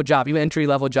every single job, even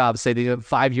entry-level jobs, say they have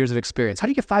 5 years of experience. How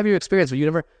do you get 5 years experience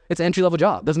when it's an entry-level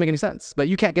job? Doesn't make any sense, but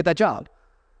you can't get that job.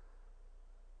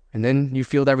 And then you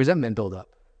feel that resentment build up.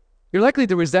 You're likely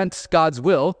to resent God's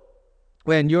will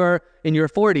when you're in your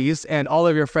 40s and all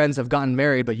of your friends have gotten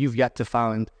married, but you've yet to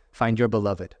find your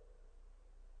beloved.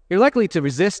 You're likely to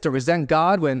resist or resent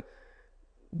God when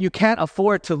you can't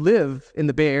afford to live in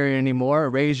the Bay Area anymore or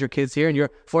raise your kids here, and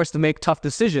you're forced to make tough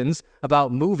decisions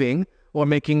about moving or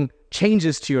making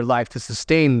changes to your life to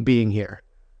sustain being here.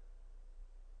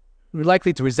 You're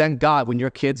likely to resent God when your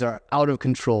kids are out of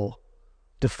control,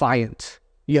 defiant,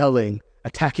 yelling,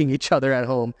 attacking each other at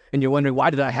home, and you're wondering, why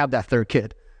did I have that third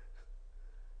kid?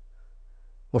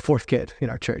 Or fourth kid in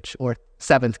our church, or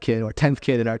seventh kid, or 10th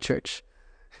kid in our church.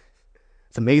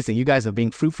 It's amazing. You guys are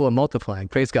being fruitful and multiplying.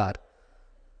 Praise God.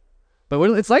 But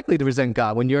it's likely to resent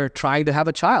God when you're trying to have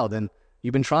a child and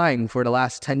you've been trying for the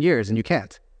last 10 years and you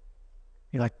can't.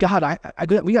 You're like, God,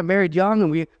 we got married young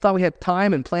and we thought we had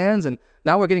time and plans, and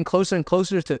now we're getting closer and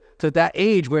closer to that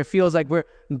age where it feels like we're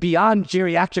beyond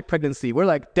geriatric pregnancy. We're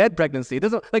like dead pregnancy. It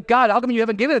doesn't, like, God, how come you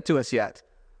haven't given it to us yet?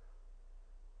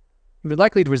 You're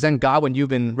likely to resent God when you've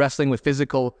been wrestling with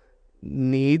physical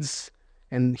needs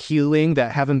and healing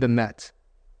that haven't been met.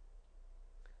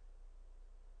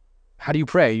 How do you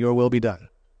pray your will be done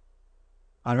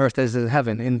on earth as in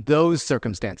heaven in those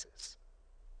circumstances?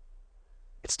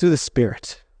 It's through the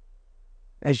Spirit.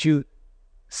 As you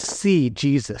see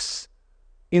Jesus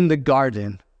in the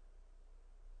garden,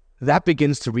 that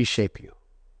begins to reshape you.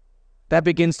 That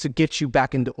begins to get you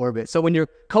back into orbit. So when your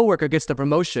coworker gets the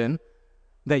promotion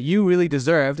that you really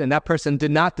deserved and that person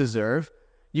did not deserve,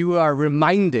 you are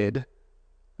reminded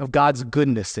of God's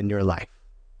goodness in your life.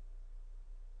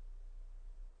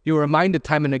 You are reminded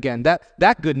time and again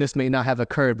that goodness may not have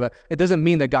occurred, but it doesn't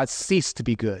mean that God ceased to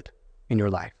be good in your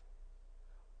life.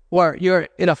 Or you're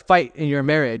in a fight in your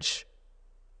marriage.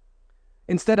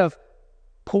 Instead of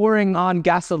pouring on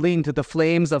gasoline to the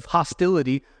flames of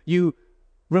hostility, you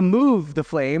remove the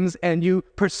flames and you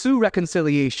pursue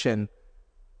reconciliation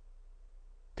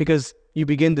because you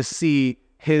begin to see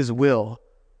his will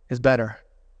is better.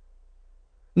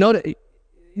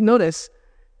 Notice,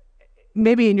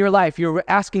 maybe in your life you're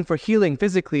asking for healing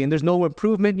physically and there's no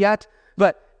improvement yet,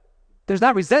 but there's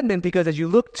not resentment because as you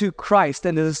look to Christ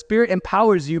and the Spirit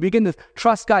empowers you, begin to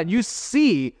trust God, you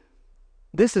see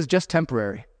this is just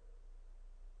temporary.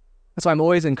 That's why I'm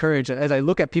always encouraged as I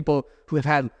look at people who have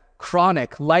had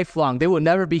chronic, lifelong, they will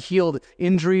never be healed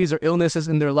injuries or illnesses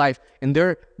in their life, and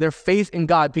their faith in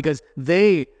God because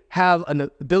they have an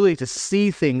ability to see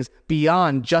things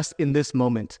beyond just in this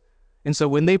moment. And so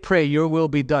when they pray, your will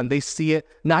be done, they see it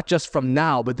not just from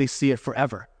now, but they see it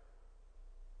forever.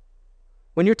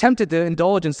 When you're tempted to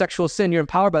indulge in sexual sin, you're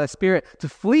empowered by the Spirit to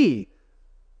flee,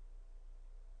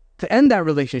 to end that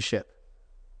relationship,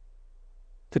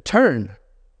 to turn,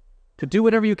 to do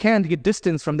whatever you can to get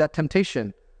distance from that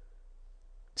temptation,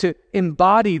 to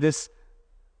embody this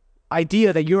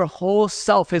idea that your whole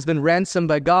self has been ransomed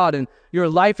by God and your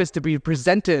life is to be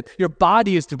presented, your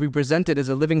body is to be presented as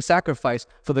a living sacrifice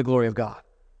for the glory of God.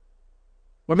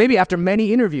 Or maybe after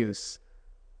many interviews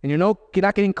and you're not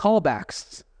getting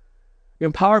callbacks, you're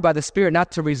empowered by the Spirit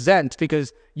not to resent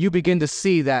because you begin to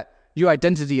see that your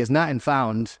identity is not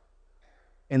found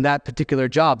in that particular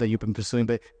job that you've been pursuing,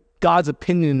 but God's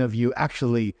opinion of you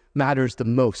actually matters the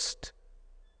most.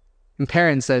 And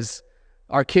parents, as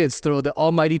our kids throw the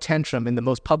almighty tantrum in the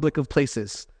most public of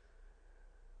places,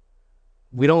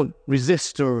 we don't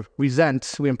resist or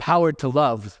resent. We're empowered to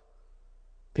love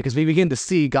because we begin to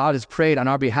see God has prayed on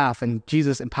our behalf and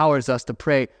Jesus empowers us to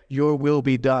pray, your will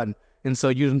be done. And so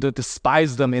you don't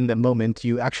despise them in the moment.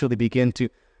 You actually begin to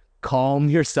calm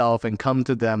yourself and come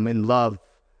to them in love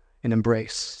and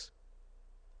embrace.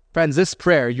 Friends, this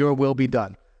prayer, your will be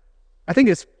done, I think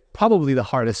it's probably the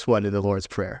hardest one in the Lord's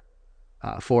Prayer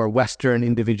for Western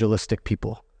individualistic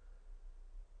people.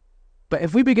 But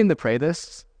if we begin to pray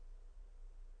this,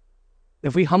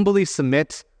 if we humbly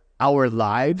submit our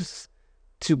lives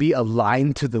to be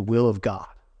aligned to the will of God,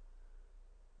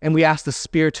 and we ask the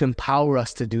Spirit to empower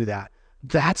us to do that,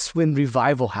 that's when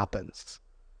revival happens.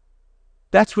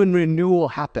 That's when renewal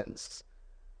happens.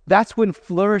 That's when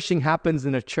flourishing happens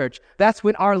in a church. That's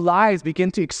when our lives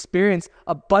begin to experience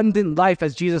abundant life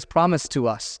as Jesus promised to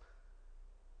us.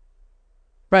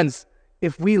 Friends,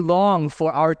 if we long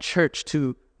for our church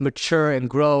to mature and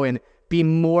grow and be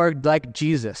more like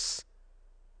Jesus,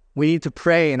 we need to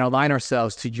pray and align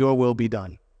ourselves to your will be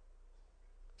done.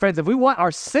 Friends, if we want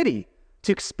our city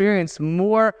to experience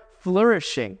more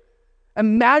flourishing,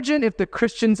 imagine if the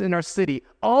Christians in our city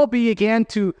all began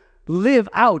to live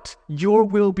out your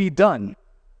will be done.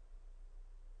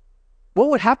 What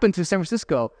would happen to San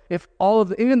Francisco if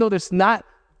even though there's not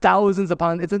thousands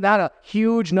upon, it's not a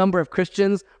huge number of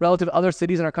Christians relative to other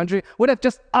cities in our country, what if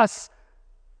just us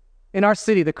in our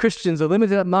city, the Christians, a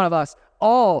limited amount of us,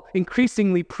 all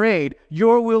increasingly prayed,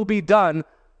 your will be done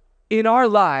in our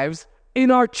lives, in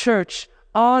our church,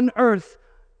 on earth,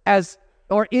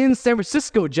 or in San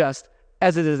Francisco just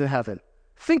as it is in heaven.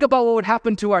 Think about what would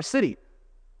happen to our city.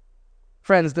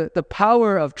 Friends, the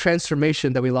power of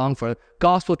transformation that we long for,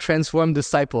 gospel transformed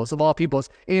disciples of all peoples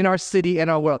in our city and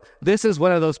our world, this is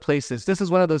one of those places. This is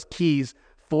one of those keys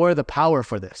for the power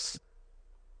for this.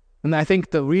 And I think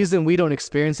the reason we don't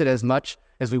experience it as much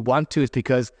as we want to is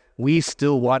because we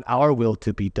still want our will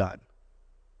to be done.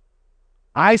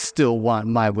 I still want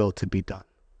my will to be done.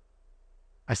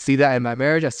 I see that in my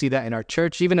marriage. I see that in our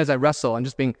church. Even as I wrestle, I'm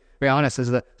just being very honest, as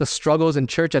the struggles in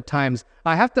church at times,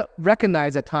 I have to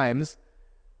recognize at times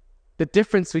the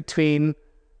difference between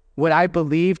what I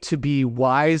believe to be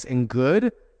wise and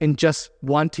good and just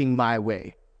wanting my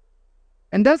way.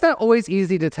 And that's not always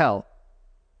easy to tell.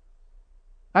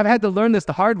 I've had to learn this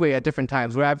the hard way at different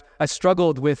times where I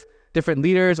struggled with different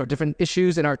leaders or different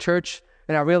issues in our church,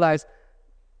 and I realized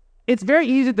it's very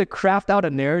easy to craft out a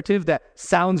narrative that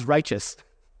sounds righteous.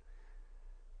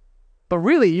 But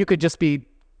really, you could just be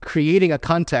creating a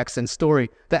context and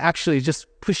story that actually is just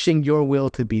pushing your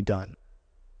will to be done.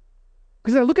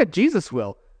 Because I look at Jesus'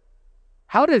 will.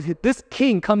 How did this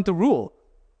king come to rule?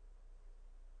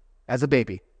 As a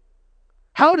baby.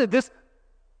 How did this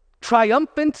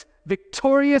triumphant,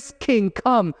 victorious king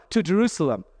come to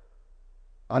Jerusalem?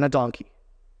 On a donkey.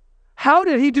 How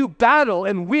did he do battle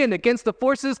and win against the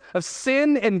forces of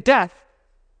sin and death?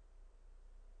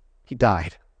 He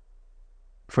died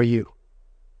for you.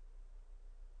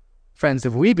 Friends,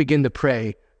 if we begin to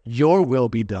pray, your will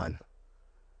be done,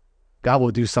 God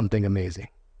will do something amazing.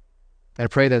 And I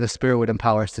pray that the Spirit would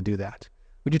empower us to do that.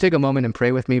 Would you take a moment and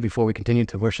pray with me before we continue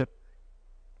to worship?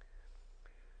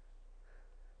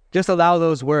 Just allow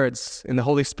those words in the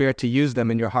Holy Spirit to use them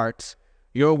in your heart.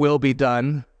 Your will be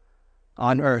done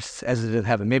on earth as it is in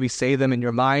heaven. Maybe say them in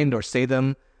your mind or say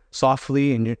them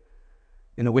softly in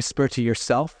a whisper to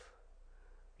yourself.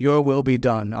 Your will be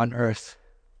done on earth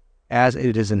as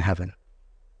it is in heaven.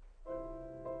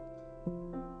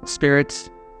 Spirit,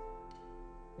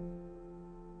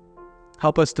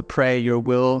 help us to pray your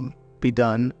will be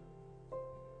done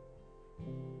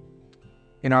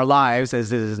in our lives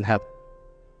as it is in heaven.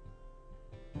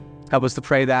 Help us to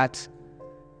pray that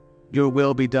your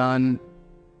will be done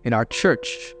in our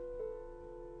church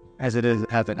as it is in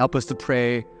heaven. Help us to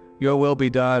pray your will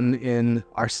be done in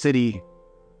our city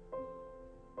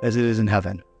as it is in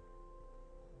heaven.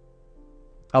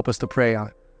 Help us to pray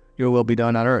your will be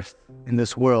done on earth, in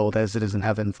this world as it is in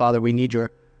heaven. Father, we need your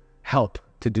help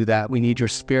to do that. We need your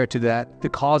Spirit to do that, to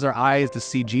cause our eyes to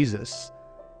see Jesus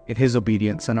in his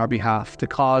obedience on our behalf, to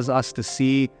cause us to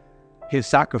see his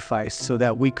sacrifice so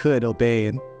that we could obey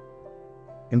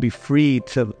and be free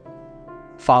to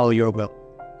follow your will.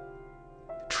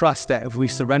 Trust that if we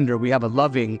surrender, we have a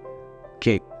loving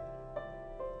King.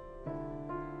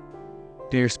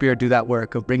 Dear Spirit, do that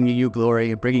work of bringing you glory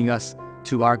and bringing us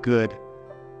to our good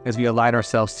as we align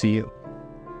ourselves to you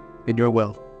in your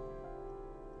will.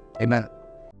 Amen.